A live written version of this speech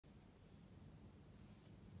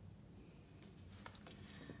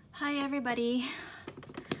Hi everybody,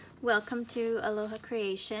 welcome to Aloha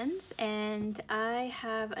Creations, and I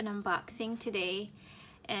have an unboxing today,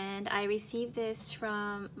 and I received this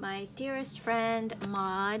from my dearest friend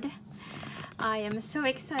Maud. I am so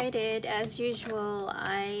excited. As usual,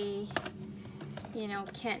 I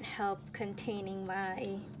can't help containing my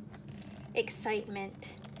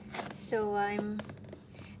excitement, so I'm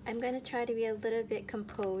gonna try to be a little bit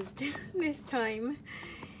composed this time.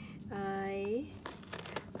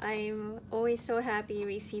 I'm always so happy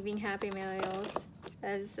receiving happy mails,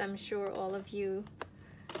 as I'm sure all of you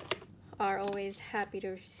are always happy to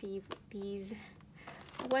receive these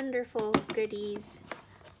wonderful goodies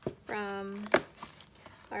from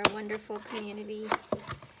our wonderful community.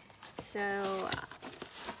 So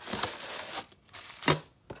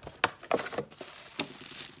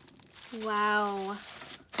wow,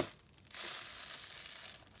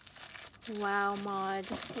 Maud,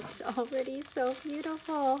 it's already so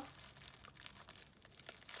beautiful.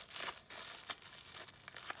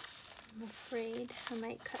 I'm afraid I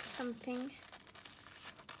might cut something.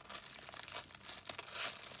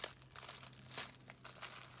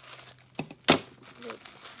 Wait,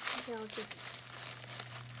 maybe I'll just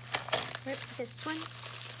rip this one.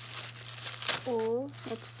 Oh,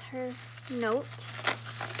 it's her note.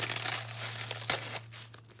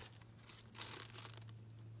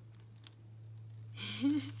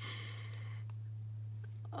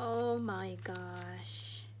 Oh my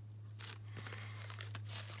gosh.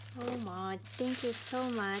 Oh Maud, thank you so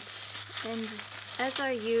much. And as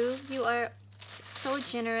are you. You are so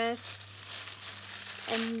generous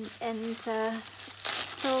and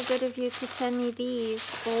so good of you to send me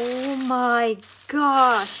these. Oh my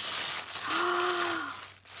gosh.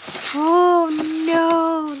 Oh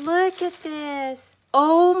no, look at this.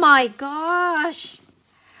 Oh my gosh.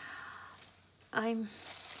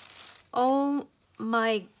 Oh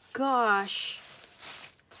my gosh.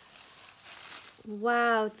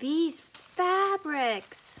 Wow, these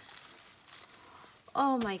fabrics.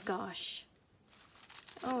 Oh my gosh.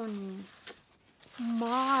 Oh,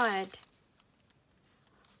 Maud.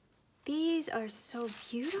 These are so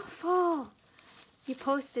beautiful. You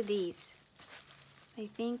posted these. I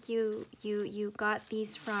think you got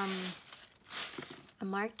these from a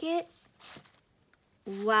market.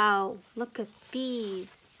 Wow, look at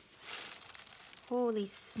these. Holy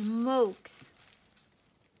smokes.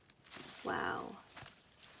 Wow.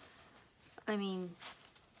 I mean,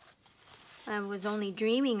 I was only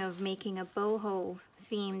dreaming of making a boho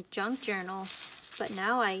themed junk journal, but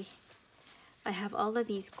now I have all of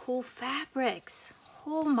these cool fabrics.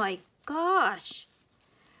 Oh my gosh.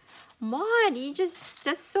 Maud,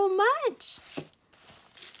 that's so much.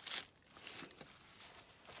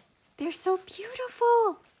 They're so beautiful.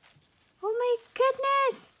 Oh my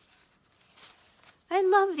goodness. I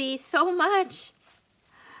love these so much.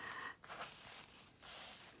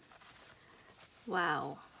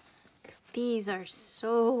 Wow. These are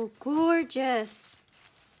so gorgeous.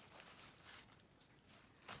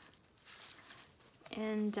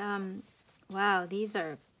 And wow, these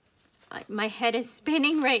are, my head is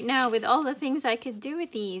spinning right now with all the things I could do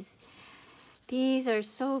with these. These are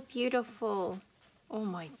so beautiful. Oh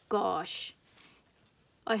my gosh.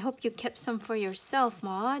 I hope you kept some for yourself,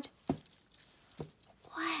 Maud.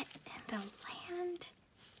 What in the land?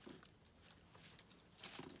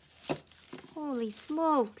 Holy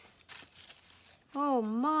smokes. Oh,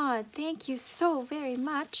 Maud, thank you so very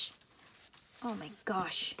much. Oh my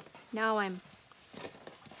gosh. Now I'm...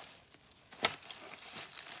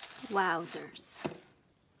 Wowzers.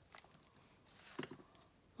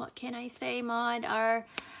 What can I say, Maud? Our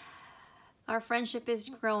friendship is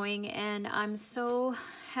growing, and I'm so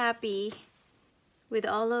happy with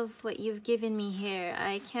all of what you've given me here.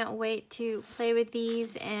 I can't wait to play with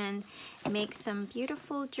these and make some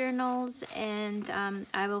beautiful journals, and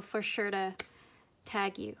I will for sure to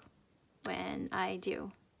tag you when I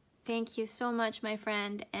do. Thank you so much, my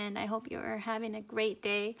friend, and I hope you are having a great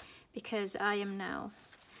day, because I am now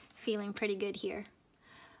feeling pretty good here.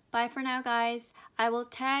 Bye for now, guys. I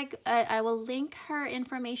will link her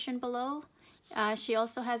information below. She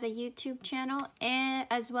also has a YouTube channel and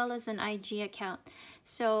as well as an IG account.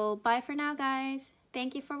 So bye for now, guys.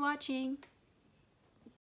 Thank you for watching.